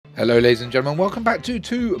Hello ladies and gentlemen, welcome back to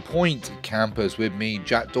 2 Point Campus with me,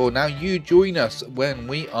 Jackdoor. Now you join us when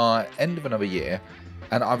we are end of another year,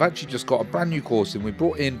 and I've actually just got a brand new course in. We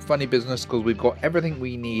brought in Funny Business because we've got everything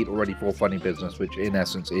we need already for Funny Business, which in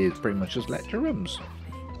essence is pretty much just lecture rooms,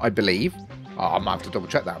 I believe. I might have to double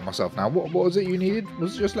check that myself now. What was it you needed?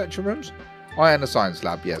 Was it just lecture rooms? And a science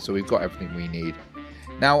lab, yeah, so we've got everything we need.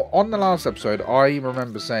 Now on the last episode, I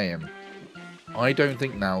remember saying, I don't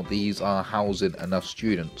think now these are housing enough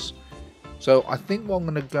students. So I think what I'm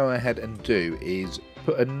going to go ahead and do is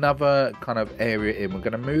put another kind of area in. We're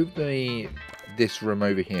going to move this room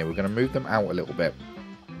over here. We're going to move them out a little bit.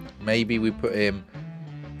 Maybe we put him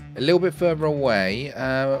a little bit further away.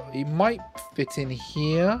 He might fit in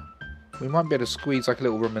here. We might be able to squeeze like a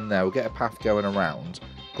little room in there. We'll get a path going around.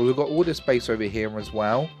 Because we've got all this space over here as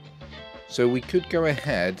well. So we could go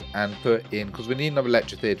ahead and put in, because we need another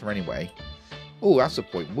lecture theatre anyway. Oh, that's a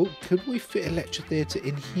point. Well, could we fit a lecture theatre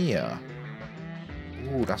in here?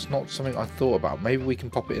 Oh, that's not something I thought about. Maybe we can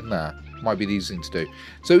pop it in there. Might be the easy thing to do.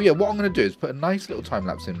 So yeah, what I'm going to do is put a nice little time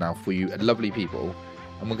lapse in now for you lovely people.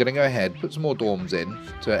 And we're going to go ahead, put some more dorms in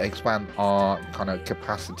to expand our kind of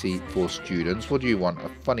capacity for students. What do you want? A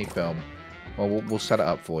funny film? Well, we'll set it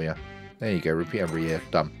up for you. There you go. Repeat every year.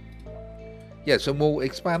 Done. Yeah, so we'll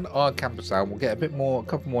expand our campus out. We'll get a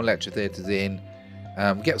couple more lecture theatres in.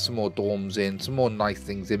 Get some more dorms in, some more nice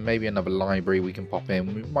things in, maybe another library we can pop in.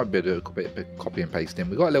 We might be able to do a bit of copy and paste in.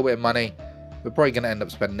 We've got a little bit of money. We're probably going to end up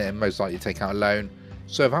spending it and most likely take out a loan.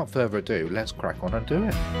 So without further ado, let's crack on and do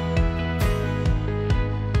it.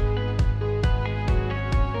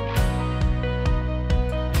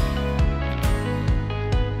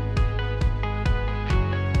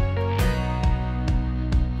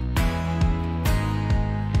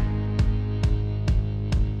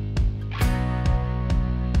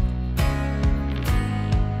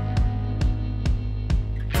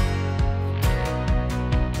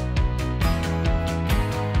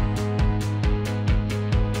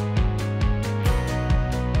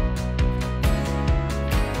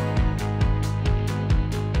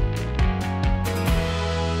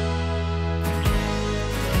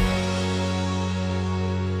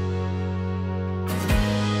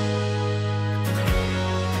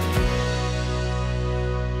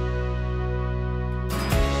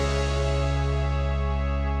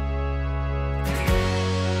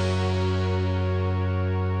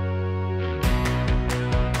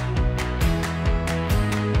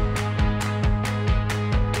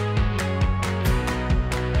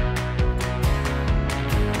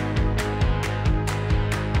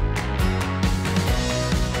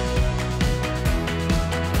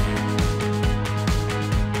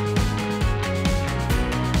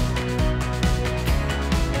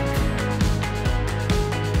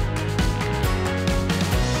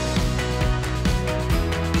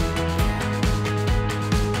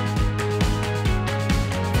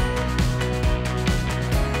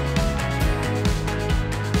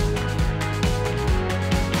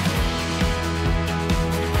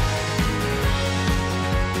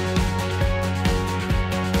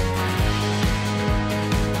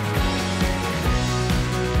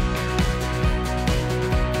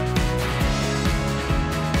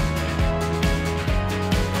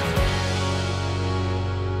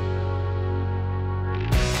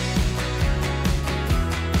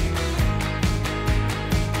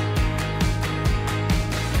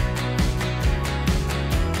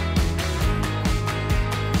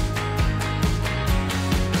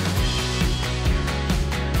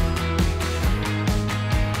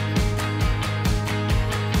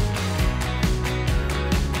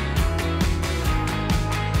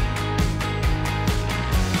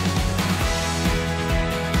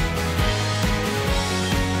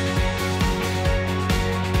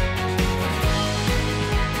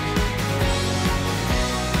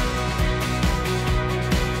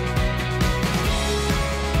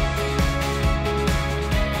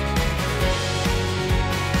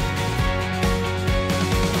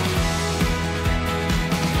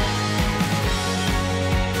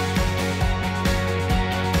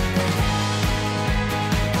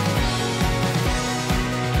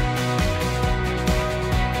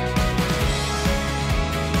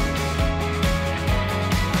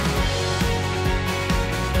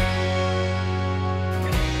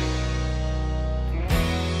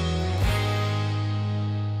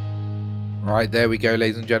 Right, there we go,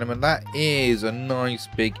 ladies and gentlemen. That is a nice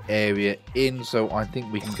big area in, so I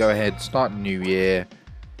think we can go ahead, start the new year,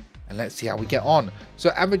 and let's see how we get on.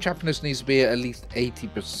 So average happiness needs to be at least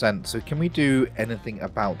 80%. So can we do anything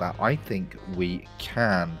about that? I think we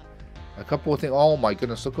can. A couple of things. Oh my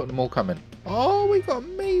goodness, look at them all coming. Oh, we got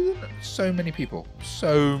amazing. So many people.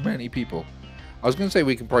 So many people. I was going to say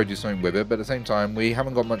we can probably do something with it, but at the same time, we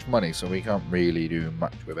haven't got much money, so we can't really do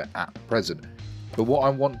much with it at present. But what I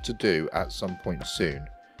want to do at some point soon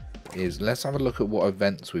is let's have a look at what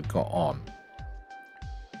events we've got on.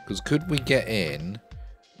 Because could we get in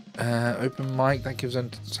open mic? That gives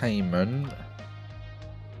entertainment.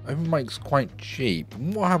 Open mic's quite cheap.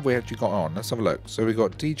 What have we actually got on? Let's have a look. So we've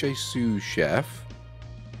got DJ Sous Chef.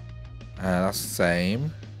 That's the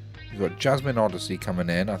same. We've got Jasmine Odyssey coming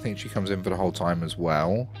in. I think she comes in for the whole time as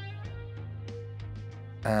well.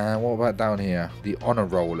 And what about down here? The Honor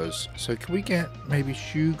Rollers. So can we get maybe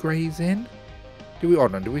Shoe Grays in? Did we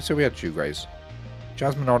honor? Did we say we had Shoe Grays?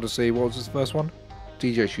 Jasmine Odyssey. What was this first one?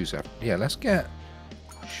 DJ Shoe Chef. Yeah, let's get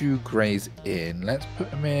Shoe Grays in. Let's put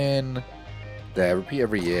them in there. Repeat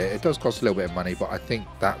every year. It does cost a little bit of money, but I think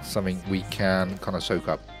that's something we can kind of soak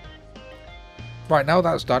up. Right, now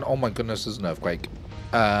that's done. Oh my goodness, there's an earthquake.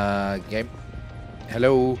 Game.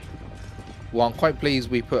 Hello. Well, I'm quite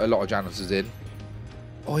pleased we put a lot of janitors in.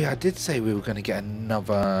 Oh yeah, I did say we were going to get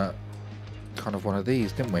another kind of one of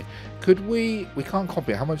these, didn't we? Could we can't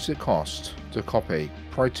copy it. How much does it cost to copy?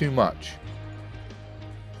 Probably too much.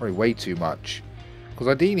 Probably way too much. Because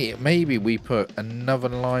ideally, maybe we put another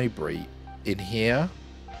library in here.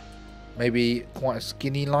 Maybe quite a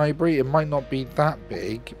skinny library. It might not be that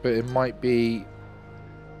big, but it might be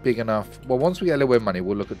big enough. Well, once we get a little bit of money,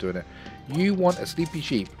 we'll look at doing it. You want a sleepy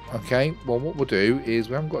sheep, okay? Well, what we'll do is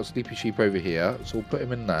we haven't got a sleepy sheep over here, so we'll put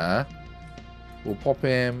him in there. We'll pop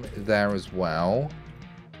him there as well.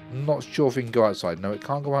 I'm not sure if he can go outside. No, it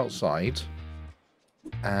can't go outside.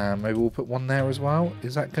 And maybe we'll put one there as well.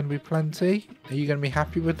 Is that going to be plenty? Are you going to be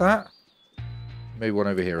happy with that? Maybe one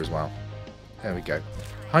over here as well. There we go.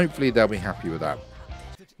 Hopefully they'll be happy with that.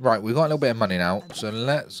 Right, we've got a little bit of money now, so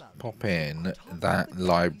let's pop in that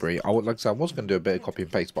library. Like I said, I was going to do a bit of copy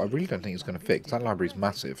and paste, but I really don't think it's going to fix. That library's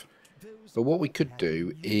massive. But what we could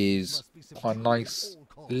do is quite a nice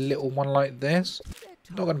little one like this.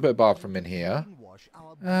 I'm not going to put a bathroom in here.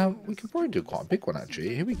 We could probably do quite a big one,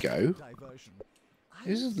 actually. Here we go.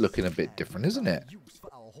 This is looking a bit different, isn't it?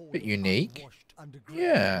 A bit unique.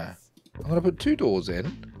 Yeah. I'm going to put 2 doors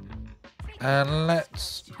in. And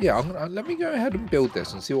let me go ahead and build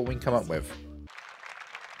this and see what we can come up with.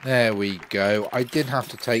 There we go. I did have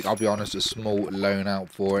to take, I'll be honest, a small loan out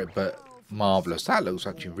for it, but marvellous. That looks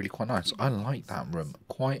actually really quite nice. I like that room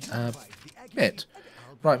quite a bit.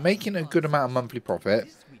 Right, making a good amount of monthly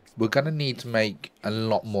profit. We're going to need to make a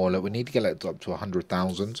lot more. Look, we need to get it up to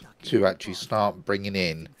 100,000 to actually start bringing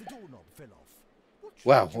in.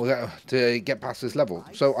 Well, to get past this level.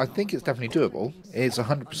 So I think it's definitely doable. It's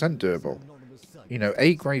 100% doable. You know,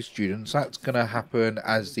 A grade students, that's going to happen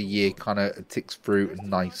as the year kind of ticks through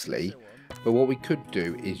nicely. But what we could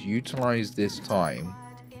do is utilize this time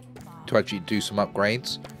to actually do some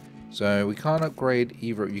upgrades. So we can't upgrade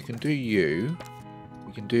either. You can do you.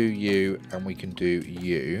 We can do you and we can do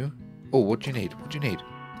you. Oh, what do you need? What do you need?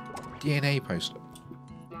 DNA poster.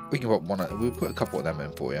 We can put one. We'll put a couple of them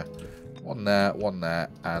in for you. One there,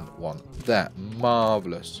 and one there.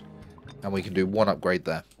 Marvellous. And we can do one upgrade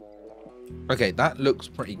there. Okay, that looks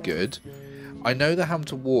pretty good. I know they're having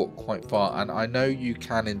to walk quite far, and I know you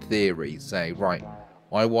can, in theory, say, right,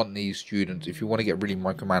 I want these students, if you want to get really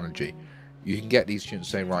micromanaging, you can get these students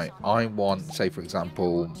to say, right, I want, say, for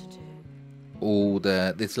example, all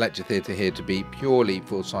this lecture theatre here to be purely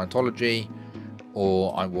for Scientology,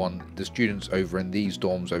 or I want the students over in these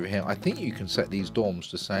dorms over here. I think you can set these dorms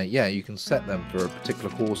to say, yeah, you can set them for particular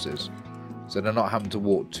courses. So they're not having to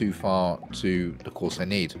walk too far to the course they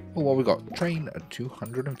need. Oh, what we got? Train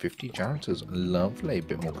 250 janitors. Lovely. A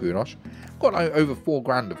bit more kudos. Got like over 4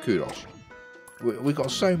 grand of kudos. We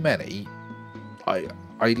got so many. I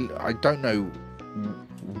don't know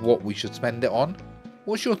what we should spend it on.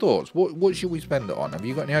 What's your thoughts? What should we spend it on? Have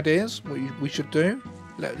you got any ideas what we should do?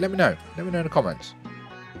 Let me know. Let me know in the comments.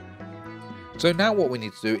 So now what we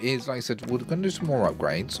need to do is, like I said, we're going to do some more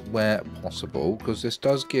upgrades where possible, because this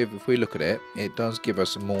does give, if we look at it, it does give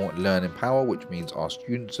us more learning power, which means our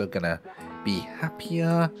students are going to be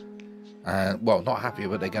happier. Well, not happier,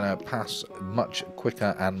 but they're going to pass much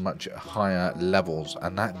quicker and much higher levels,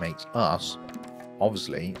 and that makes us,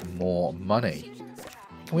 obviously, more money.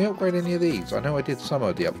 Can we upgrade any of these? I know I did some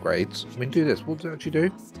of the upgrades. We can do this. What does it actually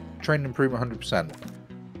do? Training improvement 100%.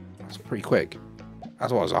 That's pretty quick. That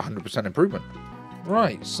was 100% improvement.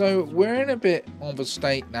 Right, so we're in a bit of a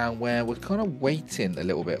state now where we're kind of waiting a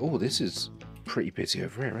little bit. Oh, this is pretty busy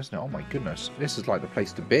over here, isn't it? Oh my goodness. This is like the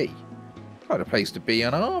place to be. Like the place to be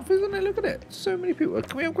on Earth, isn't it? Look at it. So many people.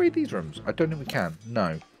 Can we upgrade these rooms? I don't think we can.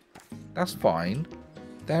 No. That's fine.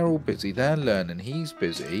 They're all busy. They're learning. He's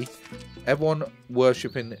busy. Everyone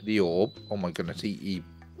worshipping the orb. Oh my goodness. He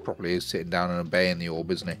probably is sitting down and obeying the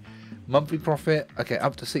orb, isn't he? Monthly profit. Okay,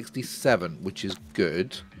 up to 67, which is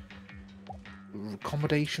good.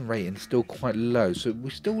 Accommodation rating still quite low. So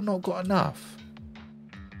we've still not got enough.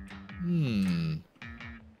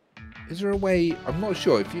 Is there a way? I'm not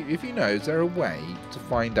sure. If you know, is there a way to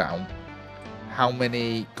find out how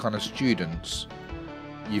many kind of students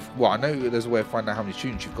well, I know there's a way of finding out how many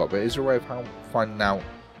students you've got, but is there a way of finding out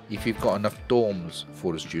if you've got enough dorms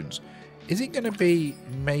for the students? Is it going to be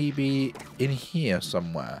maybe in here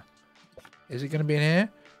somewhere? Is it going to be in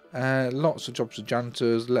here? Lots of jobs for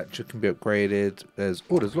janitors. Lecture can be upgraded. There's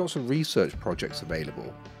lots of research projects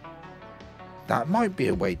available. That might be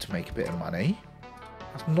a way to make a bit of money.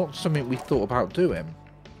 That's not something we thought about doing.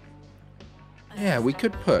 Yeah, we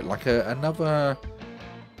could put like another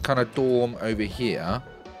kind of dorm over here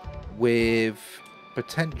with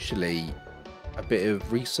potentially a bit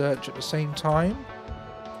of research at the same time.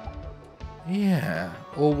 Yeah,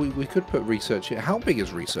 or we could put research here. How big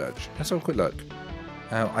is research? Let's have a quick look.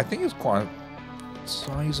 I think it's quite a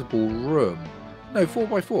sizable room. No,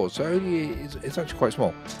 4x4, so it's actually quite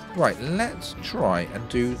small. Right, let's try and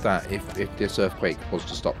do that if this earthquake was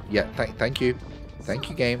to stop. Yeah, thank you. Thank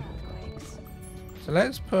you, game. So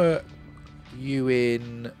let's put you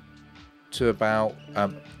in to about...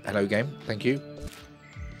 hello, game. Thank you.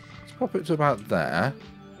 Let's pop it to about there.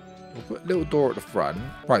 We'll put a little door at the front.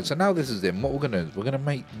 Right, so now this is in. What we're going to do is we're going to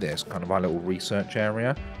make this kind of our little research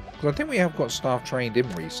area. Because I think we have got staff trained in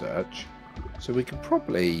research. So we can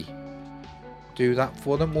probably do that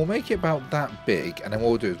for them. We'll make it about that big. And then what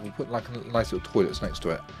we'll do is we'll put like a nice little toilets next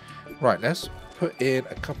to it. Right, let's put in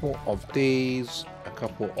a couple of these. A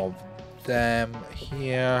couple of them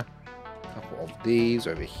here. A couple of these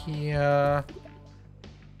over here.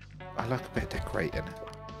 I like a bit of decorating.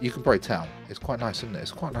 You can probably tell. It's quite nice, isn't it?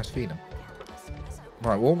 It's quite a nice feeling.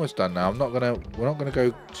 Right, we're almost done now. We're not gonna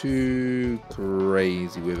go too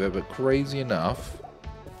crazy with it, but crazy enough.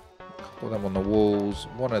 A couple of them on the walls.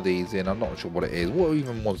 One of these in. I'm not sure what it is. What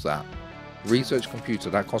even was that? Research computer.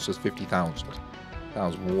 That cost us 50,000. That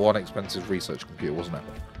was one expensive research computer, wasn't it?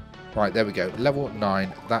 Right, there we go. Level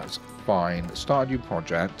 9. That's fine. Start a new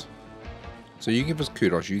project. So you give us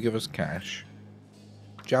kudos. You give us cash.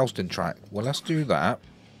 Jousting track. Well, let's do that.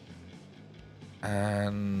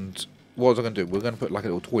 And what was I going to do? We're going to put like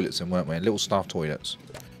little toilets in, weren't we? Little staff toilets.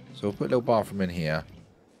 So we'll put a little bathroom in here.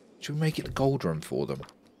 Should we make it the gold room for them?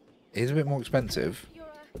 It is a bit more expensive.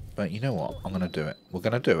 But you know what? I'm going to do it. We're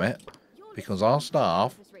going to do it. Because our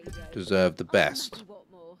staff deserve the best.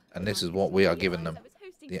 And this is what we are giving them.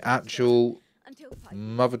 The actual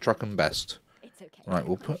mother trucking best. Right,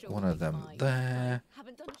 we'll put one of them there.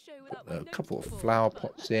 Put a couple of flower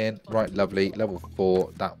pots in. Right, lovely. Level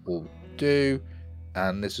 4. That will do.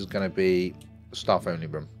 And this is going to be staff only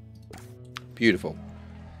room. Beautiful.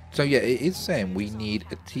 So yeah, it is saying we need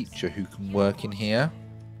a teacher who can work in here.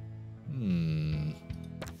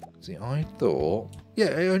 See, I thought... Yeah,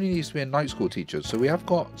 it only needs to be a night school teacher. So we have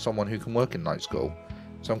got someone who can work in night school.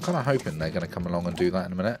 So I'm kind of hoping they're going to come along and do that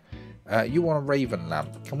in a minute. You want a raven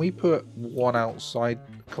lamp. Can we put one outside,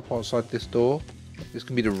 a couple outside this door? This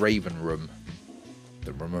can be the raven room.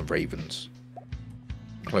 The room of ravens.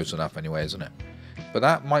 Close enough anyway, isn't it? But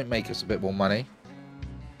that might make us a bit more money.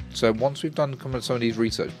 So once we've done some of these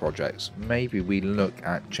research projects, maybe we look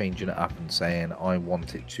at changing it up and saying I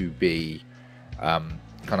want it to be kind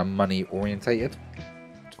of money orientated,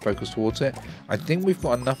 to focus towards it. I think we've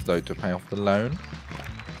got enough though to pay off the loan.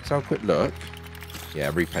 Let's have a quick look.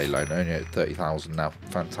 Yeah, repay loan only at 30,000 now.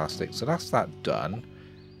 Fantastic. So that's that done.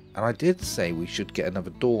 And I did say we should get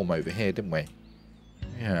another dorm over here, didn't we?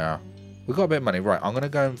 Yeah. We've got a bit of money. Right, I'm going to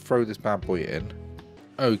go and throw this bad boy in.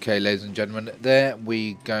 Okay, ladies and gentlemen, there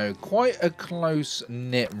we go. Quite a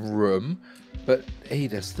close-knit room. But, hey,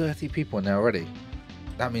 there's 30 people in there already.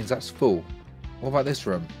 That means that's full. What about this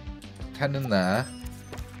room? 10 in there.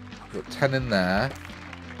 We've got 10 in there.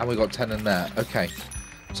 And we've got 10 in there. Okay.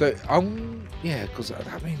 So, yeah, because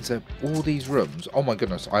that means that all these rooms... Oh, my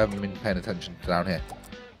goodness, I haven't been paying attention to down here.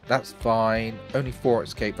 That's fine. Only 4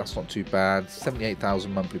 escape. That's not too bad.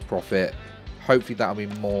 78,000 monthly profit. Hopefully that'll be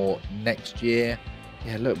more next year.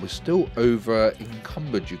 Yeah, look, we're still over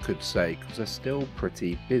encumbered, you could say, because they're still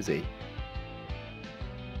pretty busy.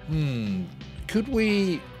 Could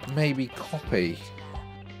we maybe copy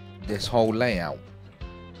this whole layout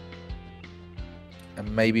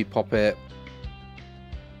and maybe pop it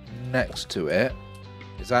next to it?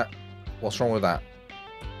 Is that... What's wrong with that?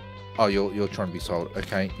 Oh, you're trying to be sold.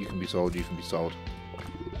 Okay, you can be sold, you can be sold.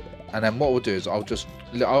 And then what we'll do is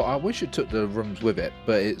I wish it took the rooms with it,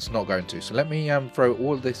 but it's not going to. So let me throw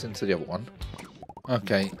all of this into the other one.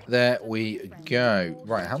 Okay, there we go.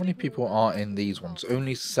 Right, how many people are in these ones?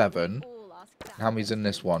 Only 7. How many's in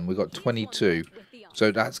this one? We've got 22.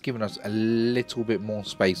 So that's given us a little bit more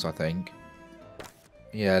space, I think.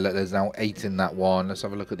 Yeah, look, there's now 8 in that one. Let's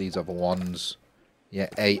have a look at these other ones. Yeah,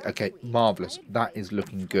 8. Okay, marvellous. That is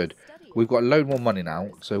looking good. We've got a load more money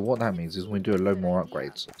now. So what that means is we do a load more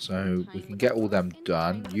upgrades. So we can get all them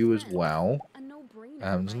done. You as well.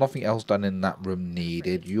 There's nothing else done in that room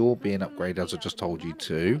needed. You're being upgraded as I just told you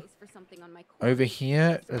to. Over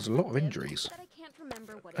here, there's a lot of injuries.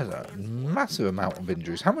 There's a massive amount of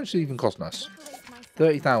injuries. How much did it even cost us?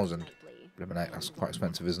 30,000. That's quite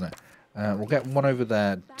expensive, isn't it? We'll get one over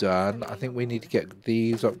there done. I think we need to get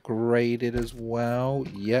these upgraded as well.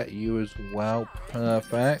 Yeah, you as well.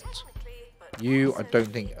 Perfect. You, I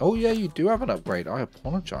don't think... Oh, yeah, you do have an upgrade. I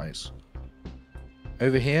apologise.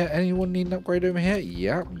 Over here, anyone need an upgrade over here?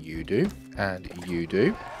 Yeah, you do. And you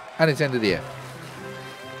do. And it's end of the year.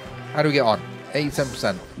 How do we get on?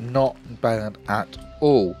 87%. Not bad at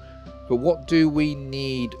all. But what do we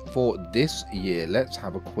need for this year? Let's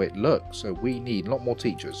have a quick look. So we need a lot more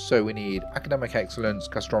teachers. So we need academic excellence,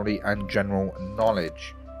 gastronomy, and general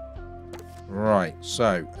knowledge. Right.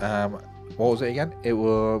 So, what was it again? It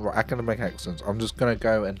was academic excellence. I'm just going to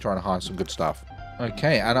go and try and hire some good stuff.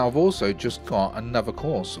 Okay, and I've also just got another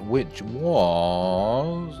course, which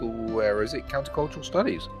was... Where is it? Countercultural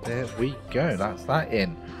Studies. There we go. That's that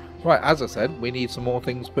in. Right, as I said, we need some more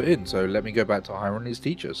things put in, so let me go back to hiring these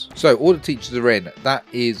teachers. So, all the teachers are in. That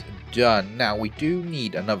is done. Now, we do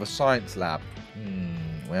need another science lab.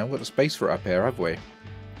 We haven't got the space for it up here, have we?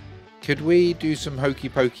 Could we do some hokey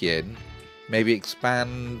pokey in? Maybe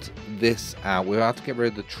expand this out. We'll have to get rid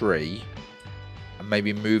of the tree. And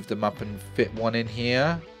maybe move them up and fit one in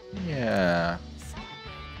here. Yeah.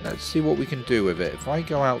 Let's see what we can do with it. If I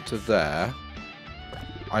go out to there,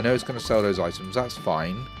 I know it's going to sell those items. That's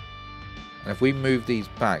fine. And if we move these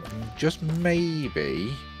back, just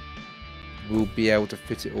maybe we'll be able to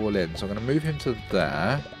fit it all in. So I'm going to move him to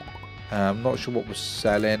there. I'm not sure what we're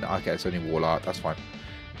selling. Okay, it's only wall art. That's fine.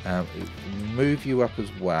 Move you up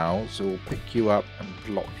as well. So we'll pick you up and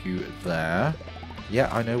plop you there. Yeah,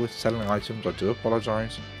 I know we're selling items. I do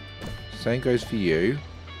apologise. Same goes for you.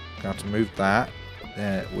 Gonna have to move that.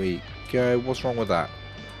 There we go. What's wrong with that?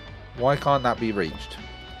 Why can't that be reached?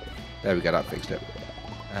 There we go. That fixed it.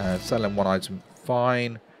 Selling one item.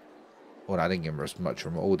 Fine. Well, I didn't give us much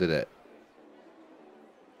from it all, did it?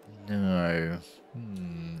 No.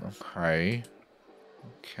 Okay.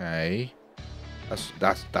 Okay.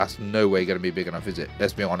 That's no way going to be big enough, is it?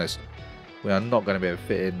 Let's be honest. We are not going to be able to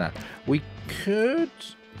fit in that. We could...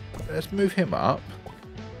 Let's move him up.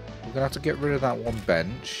 We're going to have to get rid of that one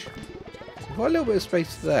bench. We've got a little bit of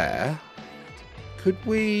space there. Could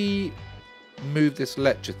we move this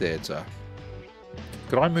lecture theatre?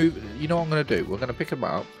 Could I move... You know what I'm going to do? We're going to pick him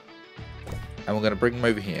up. And we're going to bring him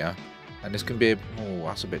over here. And this can be... Oh,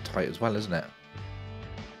 that's a bit tight as well, isn't it?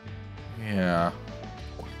 Yeah.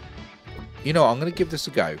 You know what? I'm going to give this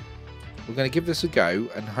a go. We're going to give this a go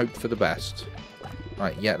and hope for the best.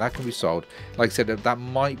 Right, yeah, that can be sold. Like I said, that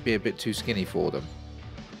might be a bit too skinny for them.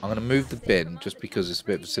 I'm going to move the bin just because it's a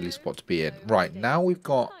bit of a silly spot to be in. Right, now we've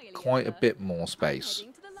got quite a bit more space.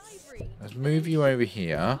 Let's move you over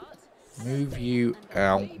here. Move you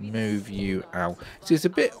out. Move you out. See, it's a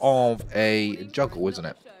bit of a juggle, isn't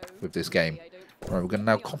it, with this game? Right, we're going to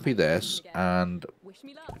now copy this and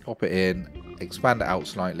pop it in. Expand it out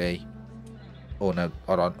slightly. Oh no,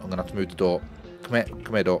 hold on, I'm going to have to move the door. Come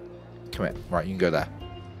here door. Come here. Right, you can go there.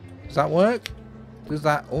 Does that work? Does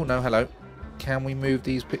that... Oh no, hello. Can we move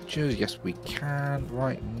these pictures? Yes, we can.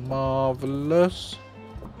 Right, marvellous.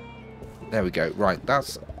 There we go. Right,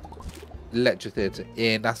 that's lecture theatre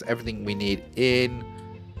in. That's everything we need in.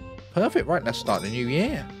 Perfect. Right, let's start the new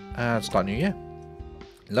year. Start new year.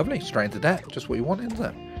 Lovely. Straight into debt. Just what you want, isn't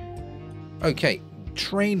it? Okay.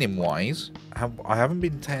 Training wise, I haven't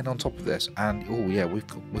been staying on top of this, and oh yeah, we've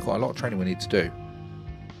got a lot of training we need to do.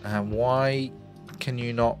 And why can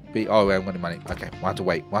you not be? Oh, we haven't got any money. Okay, we'll have to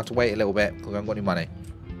wait. We'll have to wait a little bit because we haven't got any money.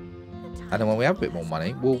 And then when we have a bit more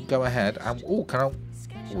money, we'll go ahead and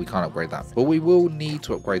we can't upgrade that, but we will need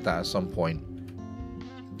to upgrade that at some point.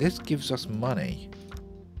 This gives us money.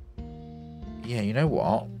 Yeah, you know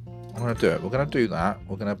what? I'm gonna do it. We're gonna do that.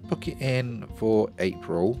 We're gonna book it in for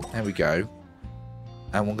April. There we go.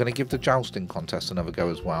 And we're going to give the jousting contest another go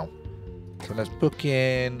as well. So let's book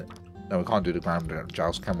in... No, we can't do the grand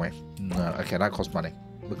joust, can we? No. Okay, that costs money.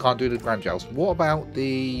 We can't do the grand joust. What about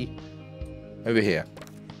the... Over here?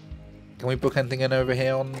 Can we book anything in over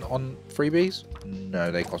here on freebies?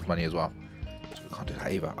 No, they cost money as well. So we can't do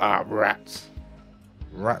that either. Ah, rats.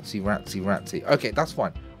 Ratsy, ratsy, ratsy. Okay, that's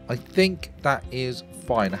fine. I think that is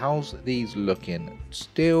fine. How's these looking?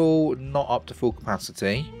 Still not up to full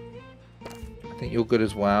capacity. I think you're good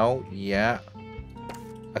as well. Yeah.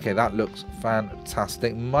 Okay, that looks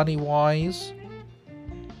fantastic. Money-wise,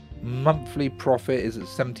 monthly profit is at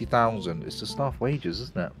 70,000. It's the staff wages,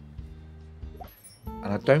 isn't it?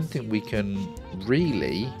 And I don't think we can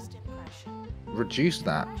really reduce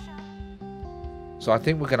that. So I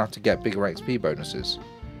think we're going to have to get bigger XP bonuses.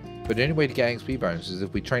 But the only way to get XP bonuses is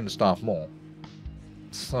if we train the staff more.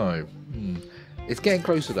 So, it's getting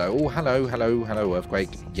closer though. Oh, hello, hello, hello, earthquake.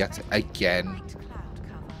 Yet again.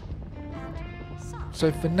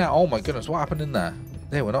 So for now, oh my goodness, what happened in there?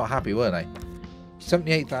 They were not happy, were they?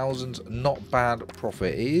 78,000, not bad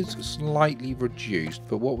profit. It is slightly reduced,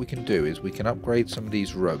 but what we can do is we can upgrade some of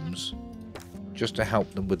these rooms just to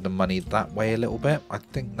help them with the money that way a little bit. I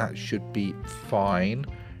think that should be fine.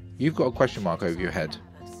 You've got a question mark over your head.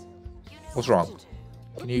 What's wrong?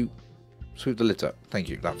 Can you sweep the litter? Thank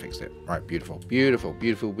you. That fixed it. Right. Beautiful. Beautiful.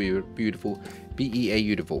 Beautiful. Beautiful. B-E-A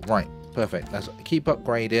beautiful. Right. Perfect. Let's keep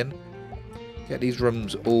upgrading. Get these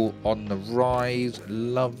rooms all on the rise.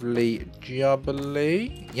 Lovely.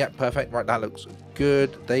 Jubbly. Yep. Perfect. Right. That looks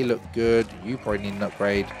good. They look good. You probably need an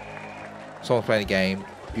upgrade. Someone's playing a game.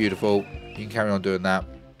 Beautiful. You can carry on doing that.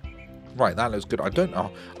 Right. That looks good. I don't know.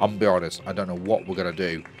 I'm going to be honest. I don't know what we're going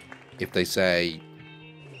to do if they say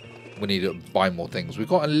we need to buy more things. We've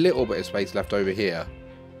got a little bit of space left over here.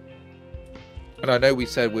 And I know we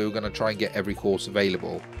said we were going to try and get every course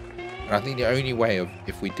available. And I think the only way of,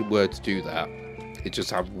 if we were to do that, is just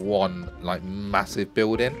have one like massive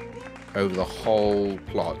building over the whole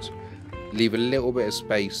plot. Leave a little bit of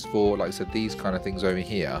space for, like I said, these kind of things over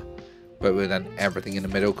here. But with then everything in the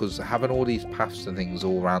middle. Because having all these paths and things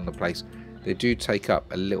all around the place, they do take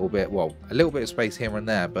up a little bit, well, a little bit of space here and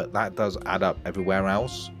there. But that does add up everywhere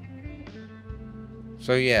else.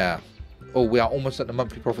 So yeah, oh, we are almost at the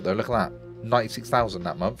monthly profit though. Look at that, 96,000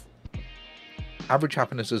 that month. Average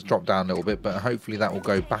happiness has dropped down a little bit, but hopefully that will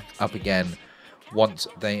go back up again once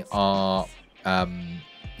they are,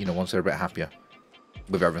 you know, once they're a bit happier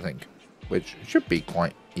with everything, which should be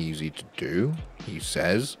quite easy to do, he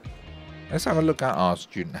says. Let's have a look at our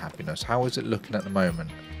student happiness. How is it looking at the moment?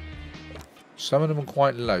 Some of them are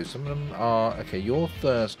quite low. Some of them are, okay, you're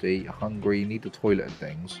thirsty, hungry, you need the toilet and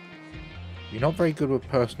things. You're not very good with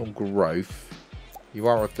personal growth. You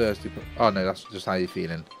are a thirsty... Oh, no, that's just how you're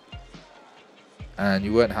feeling. And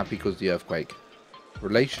you weren't happy because of the earthquake.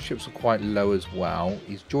 Relationships are quite low as well.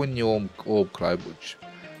 He's joined the Orb Club, which...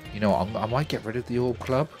 You know what, I might get rid of the Orb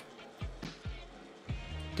Club.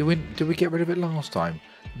 Did we get rid of it last time?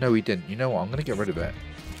 No, we didn't. You know what, I'm going to get rid of it.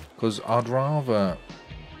 Because I'd rather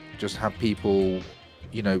just have people,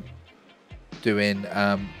 you know... doing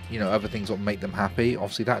you know, other things that make them happy.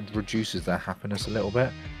 Obviously that reduces their happiness a little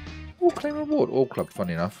bit. Oh, claim reward. All club,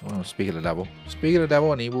 funny enough. Oh, speak of the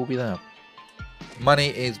devil, and he will be there. Money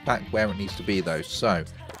is back where it needs to be though. So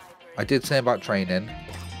I did say about training,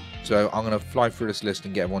 so I'm going to fly through this list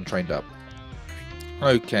and get everyone trained up.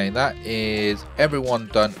 Okay, that is everyone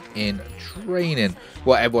done in training.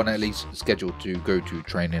 Well, everyone at least scheduled to go to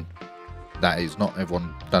training. That is not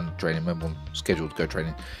everyone done training, everyone scheduled to go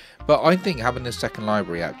training. But I think having this second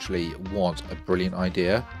library actually was a brilliant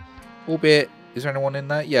idea. Albeit, is there anyone in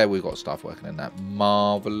there? Yeah, we've got staff working in that.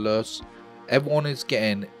 Marvellous. Everyone is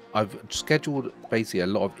getting... I've scheduled basically a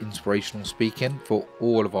lot of inspirational speaking for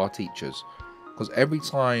all of our teachers. Because every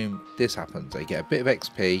time this happens, they get a bit of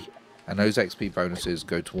XP. And those XP bonuses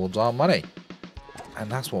go towards our money. And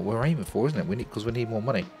that's what we're aiming for, isn't it? Because we need more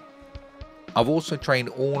money. I've also trained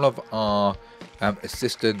all of our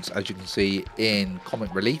assistants, as you can see, in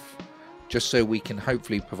comic relief, just so we can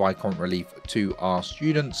hopefully provide comic relief to our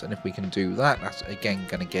students. And if we can do that, that's again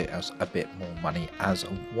going to get us a bit more money as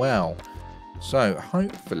well. So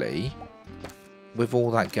hopefully, with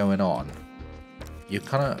all that going on, you're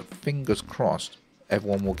kind of fingers crossed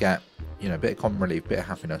everyone will get, you know, a bit of comic relief, a bit of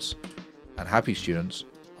happiness. And happy students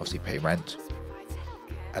obviously pay rent.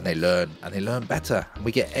 And they learn better. And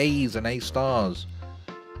we get A's and A stars.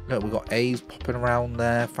 Look, we've got A's popping around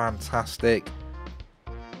there. Fantastic.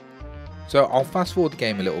 So I'll fast forward the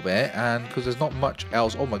game a little bit, and because there's not much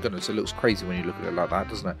else. Oh my goodness, it looks crazy when you look at it like that,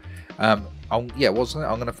 doesn't it? I'm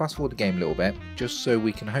going to fast forward the game a little bit, just so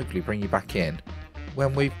we can hopefully bring you back in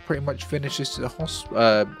when we've pretty much finished this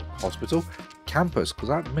hospital campus. Because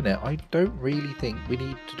at the minute, I don't really think we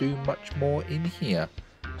need to do much more in here.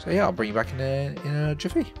 So yeah, I'll bring you back in a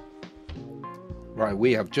jiffy. Right,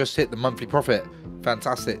 we have just hit the monthly profit.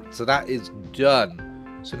 Fantastic. So that is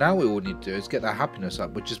done. So now we all need to do is get that happiness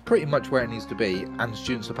up, which is pretty much where it needs to be, and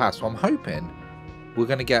students to pass. So I'm hoping we're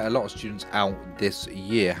going to get a lot of students out this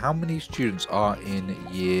year. How many students are in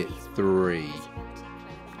year 3?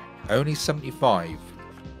 Only 75.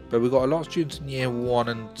 But we've got a lot of students in year 1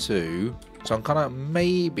 and 2. So I'm kind of,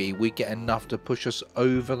 maybe we get enough to push us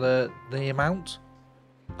over the amount.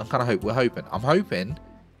 I'm kind of we're hoping. I'm hoping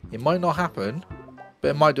it might not happen, but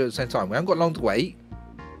it might do at the same time. We haven't got long to wait.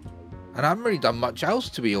 And I haven't really done much else,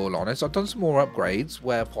 to be all honest. I've done some more upgrades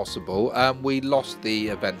where possible. We lost the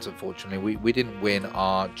event, unfortunately. We didn't win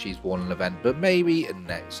our cheese walnut event, but maybe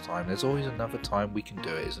next time. There's always another time we can do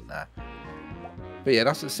it, isn't there? But yeah,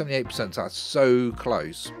 that's at 78%. So that's so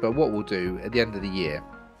close. But what we'll do at the end of the year,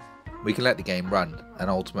 we can let the game run and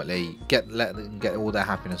ultimately let them get all their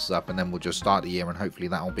happiness up, and then we'll just start the year, and hopefully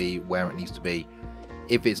that will be where it needs to be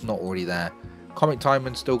if it's not already there. Comic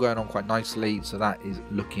timing's still going on quite nicely, so that is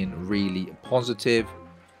looking really positive.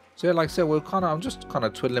 So yeah, like I said, I'm just kind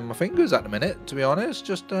of twiddling my fingers at the minute, to be honest.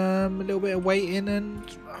 Just a little bit of waiting, and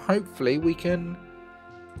hopefully we can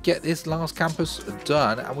get this last campus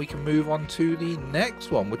done, and we can move on to the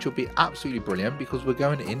next one, which will be absolutely brilliant because we're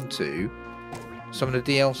going into some of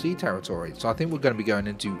the DLC territory. So I think we're going to be going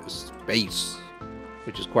into space,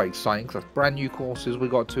 which is quite exciting because that's brand new courses we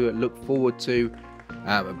got to look forward to.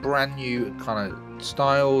 Brand new kind of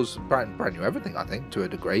styles, brand new everything, I think, to a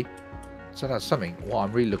degree. So that's something what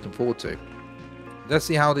I'm really looking forward to. Let's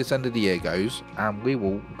see how this end of the year goes, and we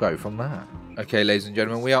will go from there. Okay, ladies and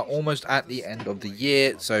gentlemen, we are almost at the end of the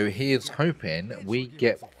year, so here's hoping we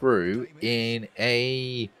get through in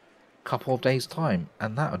a couple of days' time,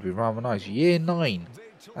 and that would be rather nice. Year 9.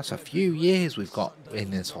 That's a few years we've got in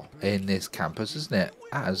this campus, isn't it?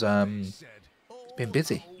 That has it's been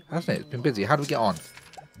busy, hasn't it? It's been busy. How do we get on?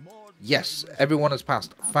 Yes, everyone has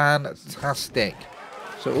passed. Fantastic.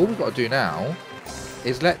 So all we've got to do now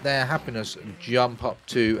is let their happiness jump up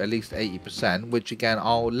to at least 80%, which again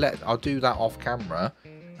I'll do that off camera,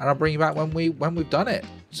 and I'll bring you back when we've done it.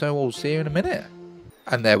 So we'll see you in a minute.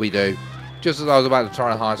 And there we do. Just as I was about to try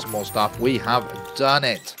and hire some more stuff, we have done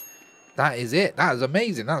it. That is it. That is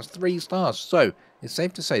amazing. That's 3 stars. So it's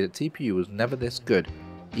safe to say that TPU was never this good.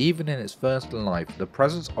 Even in its first life, the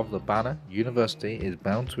presence of the Banner University is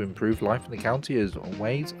bound to improve life in the county as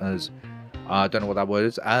ways as, I don't know what that word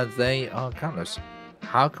is, as they are countless.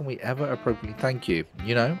 How can we ever appropriately thank you?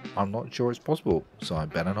 You know, I'm not sure it's possible, so I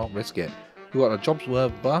better not risk it. We've got the Jobs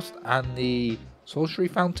Worth bust and the Sorcery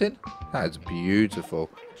Fountain. That is beautiful.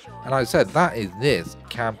 And like I said, that is this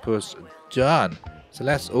campus done. So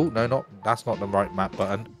let's, oh no, that's not the right map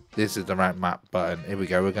button. This is the right map button. Here we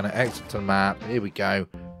go. We're going to exit to the map. Here we go.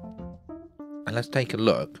 And let's take a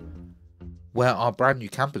look where our brand new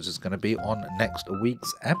campus is going to be on next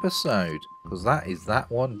week's episode, because that is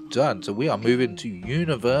that one done. So we are moving to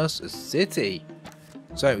Universe City.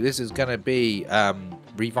 So this is going to be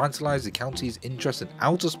revitalize the county's interest in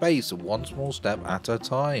outer space, one small step at a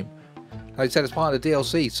time. Like I said, it's part of the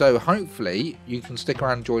DLC, so hopefully you can stick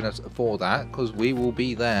around and join us for that, because we will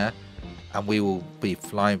be there and we will be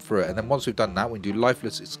flying through it. And then once we've done that, we can do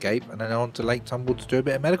Lifeless Escape and then on to Lake Tumble to do a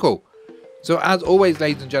bit of medical. So as always,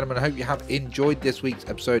 ladies and gentlemen, I hope you have enjoyed this week's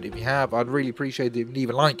episode. If you have, I'd really appreciate it if you leave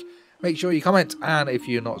a like. Make sure you comment, and if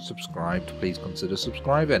you're not subscribed, please consider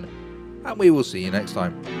subscribing. And we will see you next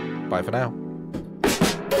time. Bye for now.